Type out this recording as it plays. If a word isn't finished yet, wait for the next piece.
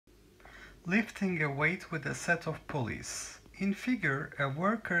Lifting a weight with a set of pulleys. In figure, a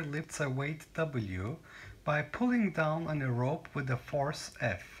worker lifts a weight W by pulling down on a rope with a force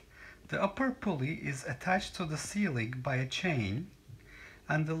F. The upper pulley is attached to the ceiling by a chain,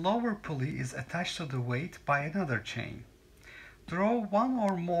 and the lower pulley is attached to the weight by another chain. Draw one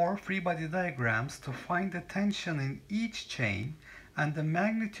or more free body diagrams to find the tension in each chain and the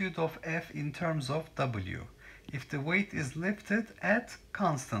magnitude of F in terms of W if the weight is lifted at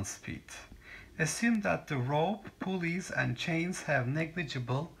constant speed. Assume that the rope, pulleys, and chains have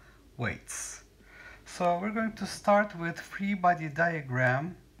negligible weights. So we're going to start with free body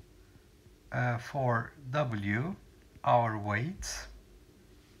diagram for W, our weight.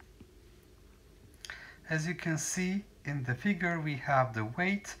 As you can see in the figure, we have the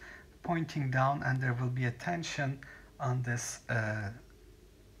weight pointing down, and there will be a tension on this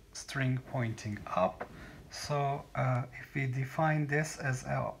string pointing up. So if we define this as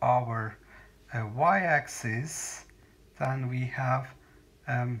our y-axis, then we have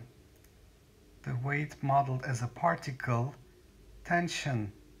the weight modeled as a particle,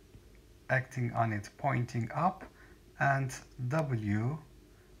 tension acting on it pointing up, and W,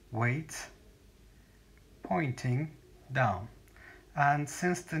 weight, pointing down. And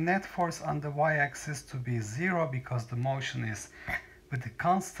since the net force on the y-axis to be 0 because the motion is with a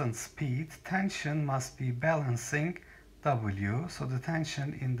constant speed, tension must be balancing W, so the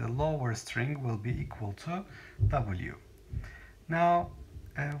tension in the lower string will be equal to W. Now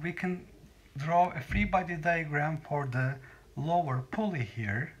we can draw a free body diagram for the lower pulley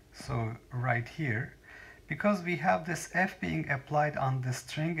here, so right here. Because we have this F being applied on the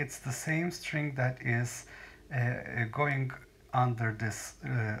string, it's the same string that is going under this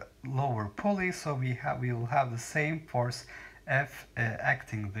lower pulley, so we will have the same force F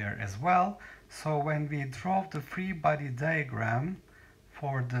acting there as well. So when we draw the free body diagram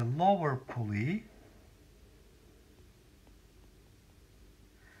for the lower pulley,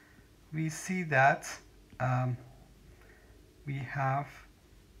 we see that we have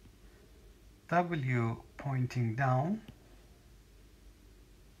W pointing down,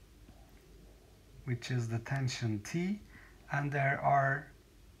 which is the tension T, and there are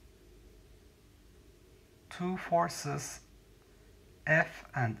two forces F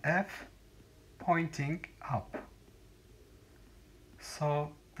and F pointing up.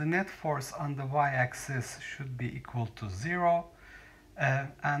 So the net force on the y-axis should be equal to 0,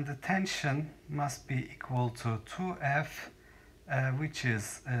 and the tension must be equal to 2F, which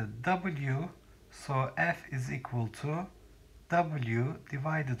is W, so F is equal to W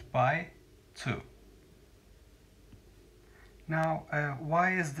divided by 2. Now,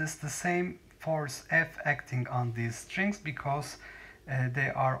 why is this the same force F acting on these strings? Because they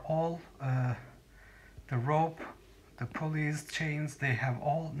are all, the rope, the pulleys, chains, they have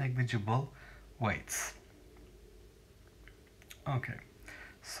all negligible weights. Okay,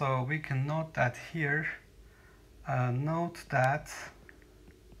 so we can note that here. Note that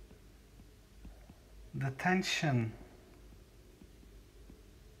the tension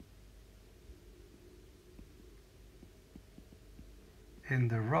in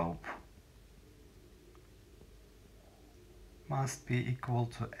the rope must be equal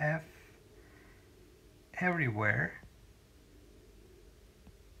to F everywhere,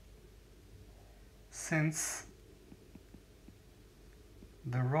 since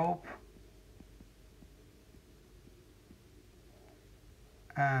the rope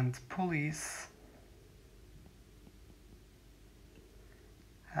and pulleys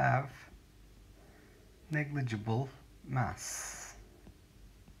have negligible mass.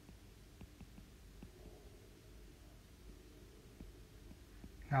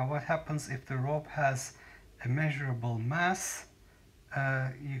 Now what happens if the rope has a measurable mass?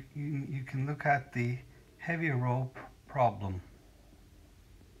 You can look at the heavy rope problem.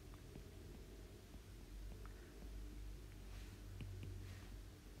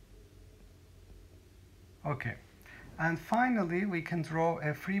 Okay, and finally we can draw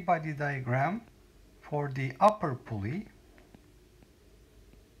a free body diagram for the upper pulley.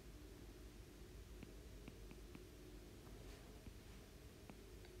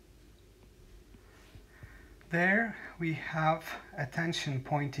 There we have a tension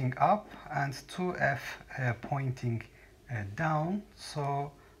pointing up and 2F pointing down,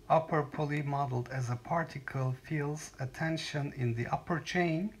 so upper pulley modeled as a particle feels a tension in the upper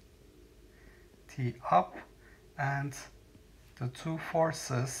chain, T up, and the two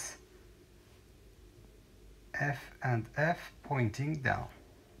forces F and F pointing down.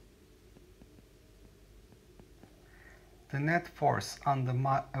 The net force on the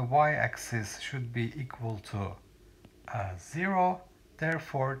y-axis should be equal to 0,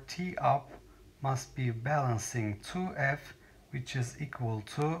 Therefore, T up must be balancing 2F, which is equal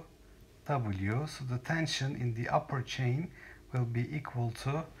to W. So the tension in the upper chain will be equal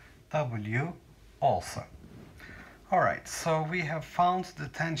to W also. Alright, so we have found the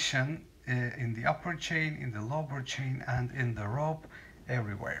tension in the upper chain, in the lower chain, and in the rope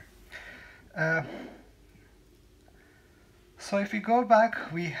everywhere. So if we go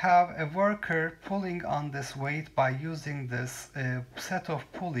back, we have a worker pulling on this weight by using this set of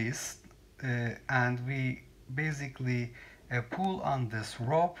pulleys, and we basically pull on this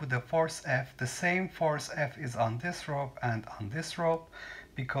rope with the force F. The same force F is on this rope and on this rope,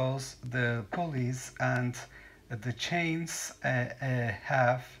 because the pulleys and the chains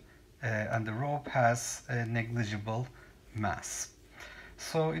have and the rope has a negligible mass.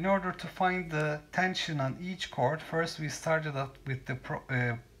 So in order to find the tension on each cord, first we started up with the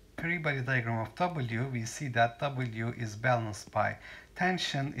free-body diagram of W. We see that W is balanced by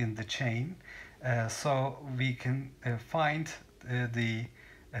tension in the chain. So we can find the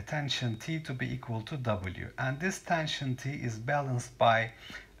tension T to be equal to W. And this tension T is balanced by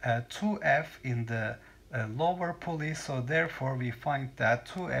 2F in the lower pulley. So therefore we find that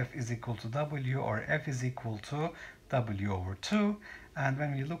 2F is equal to W, or F is equal to W over 2. And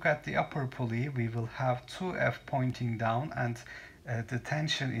when we look at the upper pulley, we will have 2F pointing down and the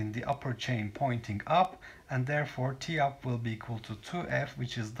tension in the upper chain pointing up, and therefore T up will be equal to 2F,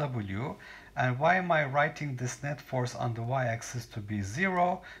 which is W. And why am I writing this net force on the y-axis to be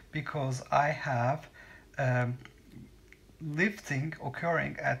 0? Because I have lifting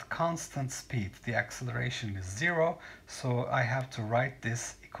occurring at constant speed. The acceleration is 0, so I have to write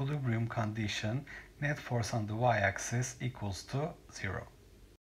this equilibrium condition, net force on the y-axis equals to 0.